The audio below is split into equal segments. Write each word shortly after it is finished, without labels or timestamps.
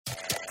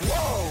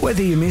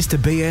Whether you missed a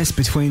BS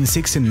between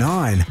 6 and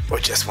 9 or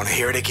just want to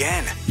hear it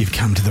again, you've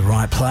come to the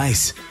right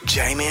place.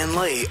 Jamie and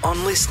Lee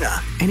on Listener,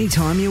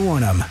 anytime you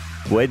want them.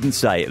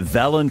 Wednesday,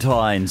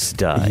 Valentine's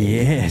Day.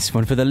 Yes,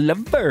 one for the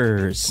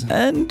lovers.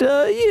 And,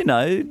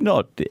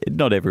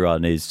 not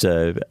everyone is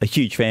a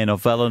huge fan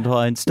of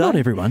Valentine's Day. Not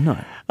everyone,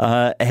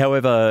 no.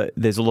 However,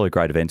 there's a lot of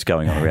great events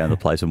going on around the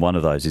place, and one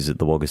of those is at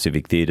the Wagga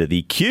Civic Theatre,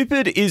 the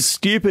Cupid is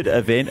Stupid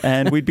event,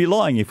 and we'd be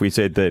lying if we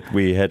said that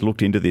we had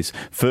looked into this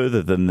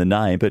further than the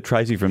name, but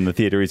Tracy from the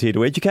theatre is here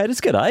to educate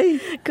us.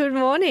 G'day. Good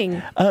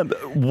morning.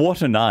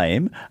 What a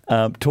name.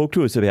 Talk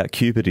to us about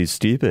Cupid is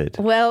Stupid.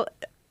 Well,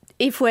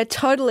 if we're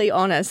totally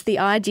honest, the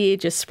idea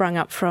just sprung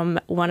up from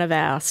one of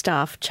our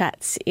staff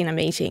chats in a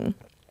meeting.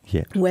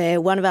 Yeah. Where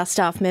one of our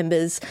staff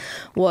members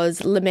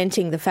was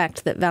lamenting the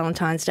fact that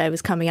Valentine's Day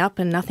was coming up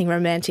and nothing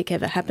romantic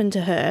ever happened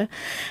to her.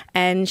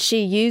 And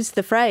she used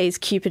the phrase,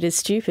 Cupid is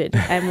stupid.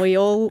 And we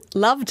all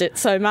loved it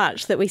so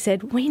much that we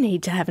said, we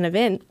need to have an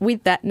event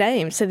with that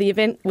name. So the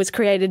event was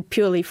created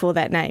purely for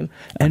that name.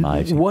 And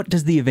Amazing. what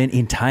does the event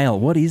entail?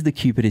 What is the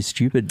Cupid is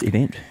Stupid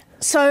event?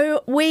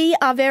 So we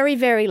are very,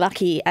 very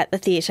lucky at the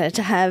theatre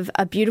to have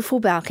a beautiful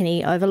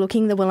balcony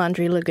overlooking the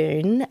Wurundjeri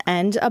Lagoon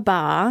and a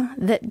bar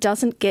that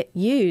doesn't get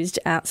used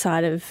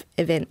outside of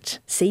event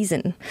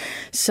season.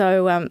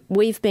 So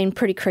we've been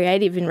pretty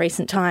creative in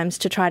recent times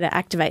to try to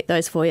activate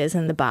those foyers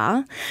and the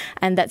bar,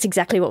 and that's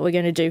exactly what we're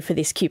going to do for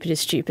this Cupid is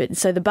Stupid.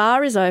 So the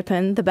bar is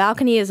open, the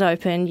balcony is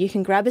open, you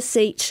can grab a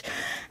seat,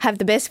 have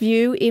the best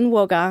view in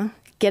Wagga,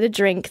 get a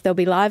drink, there'll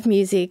be live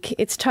music.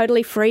 It's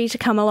totally free to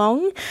come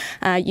along.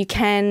 You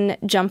can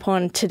jump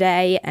on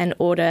today and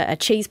order a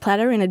cheese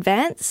platter in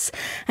advance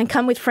and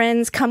come with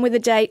friends, come with a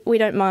date, we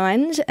don't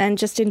mind, and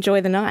just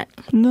enjoy the night.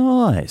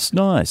 Nice.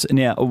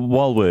 Now,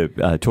 while we're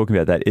talking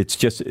about that,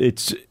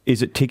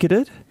 is it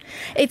ticketed?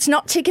 It's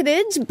not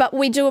ticketed, but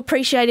we do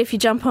appreciate if you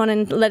jump on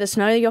and let us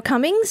know you're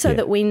coming so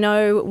that we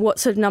know what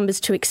sort of numbers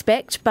to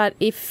expect. But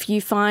if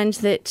you find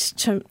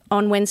that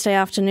on Wednesday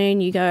afternoon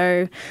you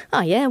go,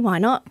 oh yeah, why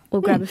not?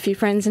 We'll grab a few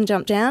friends and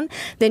jump down,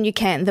 then you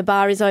can. The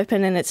bar is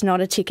open and it's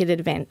not a ticketed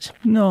event.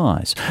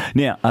 Nice.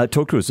 Now,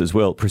 talk to us as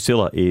well.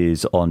 Priscilla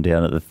is on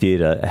down at the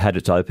theatre, had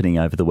its opening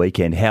over the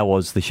weekend. How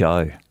was the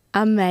show?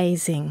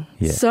 Amazing.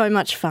 Yeah. So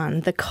much fun.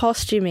 The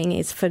costuming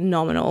is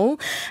phenomenal,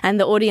 and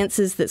the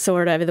audiences that saw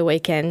it over the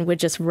weekend were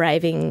just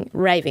raving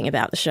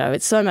about the show.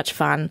 It's so much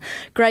fun.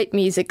 Great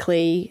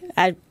musically,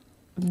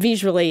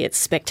 visually it's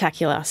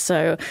spectacular.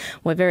 So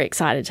we're very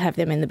excited to have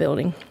them in the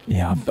building.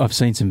 Yeah, I've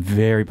seen some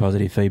very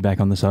positive feedback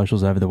on the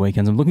socials over the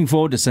weekends. I'm looking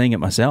forward to seeing it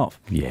myself.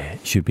 Yeah,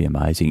 it should be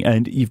amazing.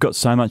 And you've got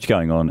so much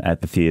going on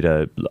at the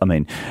theatre. I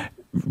mean,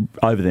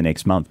 over the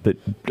next month, but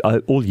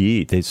all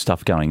year there's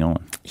stuff going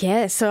on.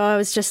 Yeah, so I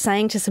was just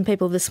saying to some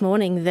people this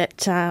morning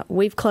that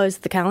we've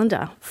closed the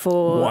calendar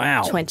for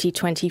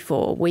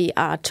 2024. We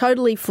are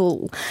totally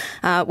full,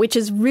 which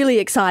is really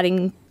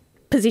exciting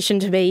position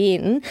to be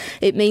in.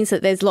 It means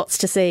that there's lots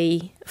to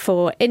see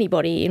for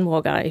anybody in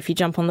Wagga if you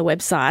jump on the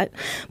website.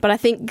 But I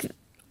think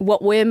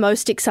what we're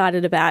most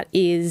excited about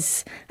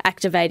is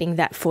activating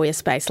that foyer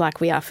space like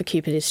we are for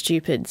Cupid is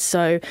Stupid.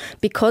 So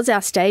because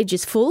our stage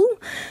is full,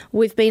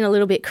 we've been a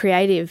little bit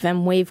creative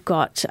and we've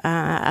got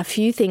a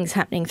few things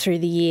happening through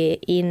the year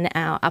in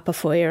our upper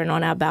foyer and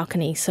on our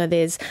balcony. So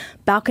there's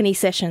balcony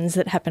sessions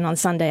that happen on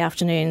Sunday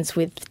afternoons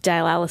with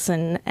Dale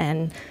Allison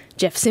and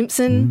Jeff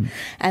Simpson,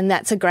 and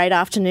that's a great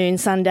afternoon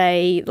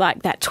Sunday,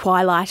 like that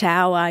twilight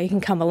hour. You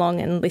can come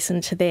along and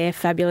listen to their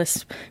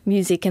fabulous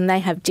music, and they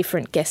have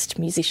different guest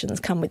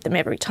musicians come with them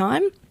every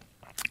time.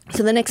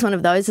 So the next one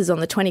of those is on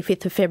the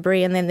 25th of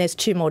February, and then there's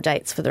 2 more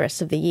dates for the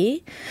rest of the year.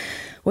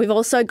 We've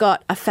also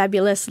got a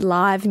fabulous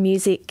live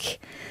music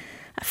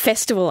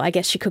festival, I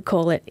guess you could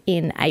call it,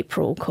 in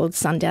April called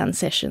Sundown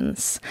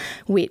Sessions,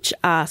 which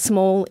are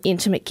small,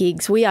 intimate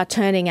gigs. We are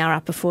turning our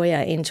upper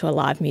foyer into a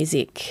live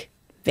music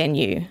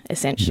venue,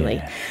 essentially.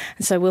 Yeah.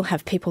 And so we'll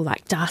have people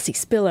like Darcy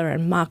Spiller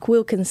and Mark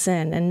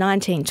Wilkinson and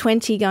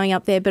 1920 going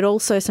up there, but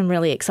also some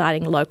really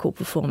exciting local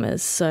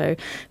performers. So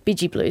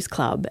Bidgie Blues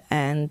Club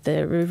and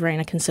the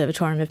Riverina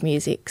Conservatorium of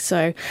Music.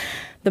 So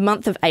the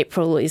month of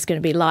April is going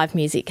to be live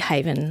music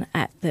haven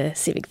at the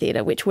Civic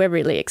Theatre, which we're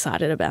really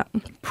excited about.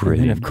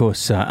 Brilliant. And of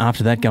course,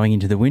 after that, going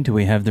into the winter,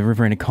 we have the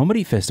Riverina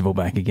Comedy Festival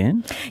back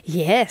again.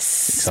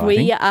 Yes.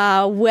 Exciting. We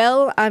are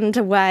well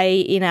underway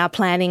in our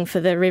planning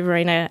for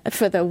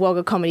the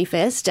Wagga Comedy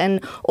Fest,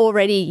 and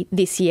already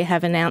this year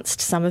have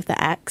announced some of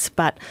the acts,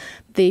 but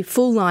the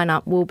full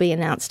lineup will be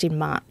announced in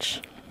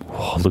March.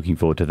 Oh, looking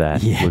forward to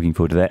that. Yeah. Looking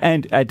forward to that.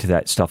 And add to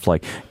that stuff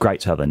like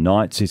Great Southern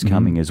Nights is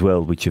coming as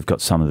well, which have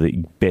got some of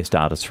the best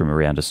artists from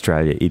around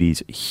Australia. It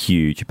is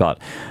huge.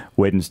 But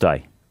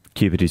Wednesday,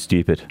 Cupid is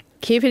Stupid.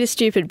 Cupid is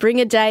Stupid. Bring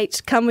a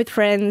date, come with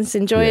friends,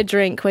 enjoy a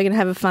drink. We're going to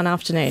have a fun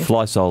afternoon.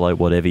 Fly solo,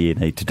 whatever you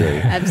need to do.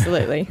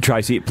 Absolutely.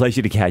 Tracy,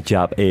 pleasure to catch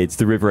up. It's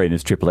the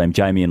Riverina's Triple M,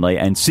 Jamie and Lee,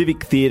 and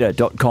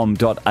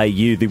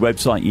civictheatre.com.au, the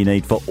website you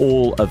need for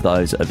all of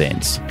those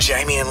events.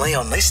 Jamie and Lee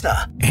on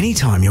Listener,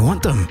 anytime you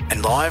want them,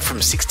 and live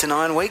from 6 to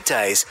 9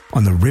 weekdays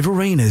on the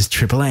Riverina's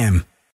Triple M.